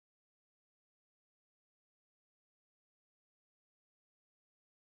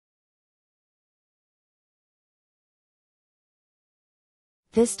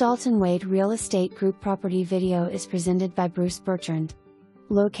This Dalton Wade Real Estate Group property video is presented by Bruce Bertrand.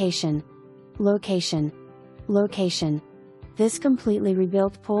 Location. Location. Location. This completely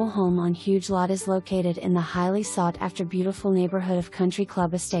rebuilt pole home on huge lot is located in the highly sought-after beautiful neighborhood of Country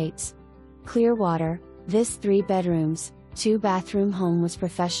Club Estates, Clearwater. This 3 bedrooms, 2 bathroom home was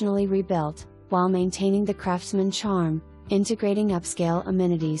professionally rebuilt, while maintaining the craftsman charm, integrating upscale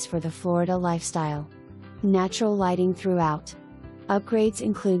amenities for the Florida lifestyle. Natural lighting throughout. Upgrades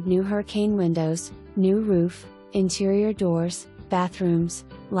include new hurricane windows, new roof, interior doors, bathrooms,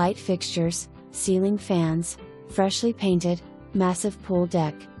 light fixtures, ceiling fans, freshly painted, massive pool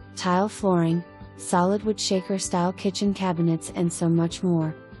deck, tile flooring, solid wood shaker-style kitchen cabinets and so much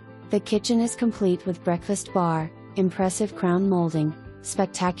more. The kitchen is complete with breakfast bar, impressive crown molding,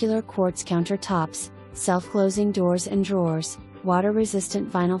 spectacular quartz countertops, self-closing doors and drawers,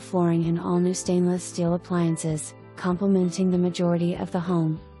 water-resistant vinyl flooring and all-new stainless steel appliances, complementing the majority of the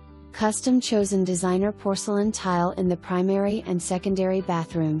home. Custom-chosen designer porcelain tile in the primary and secondary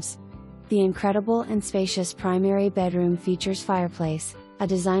bathrooms. The incredible and spacious primary bedroom features fireplace, a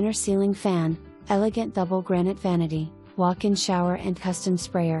designer ceiling fan, elegant double granite vanity, walk-in shower and custom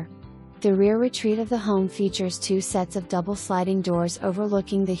sprayer. The rear retreat of the home features 2 sets of double sliding doors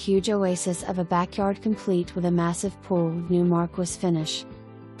overlooking the huge oasis of a backyard, complete with a massive pool with new marquis finish.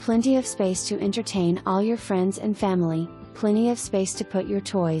 Plenty of space to entertain all your friends and family, plenty of space to put your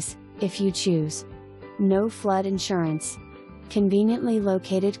toys, if you choose. No flood insurance. Conveniently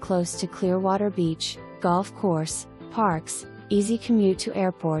located close to Clearwater Beach, golf course, parks, easy commute to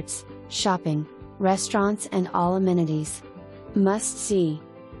airports, shopping, restaurants and all amenities. Must see.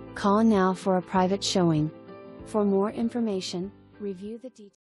 Call now for a private showing. For more information, review the details.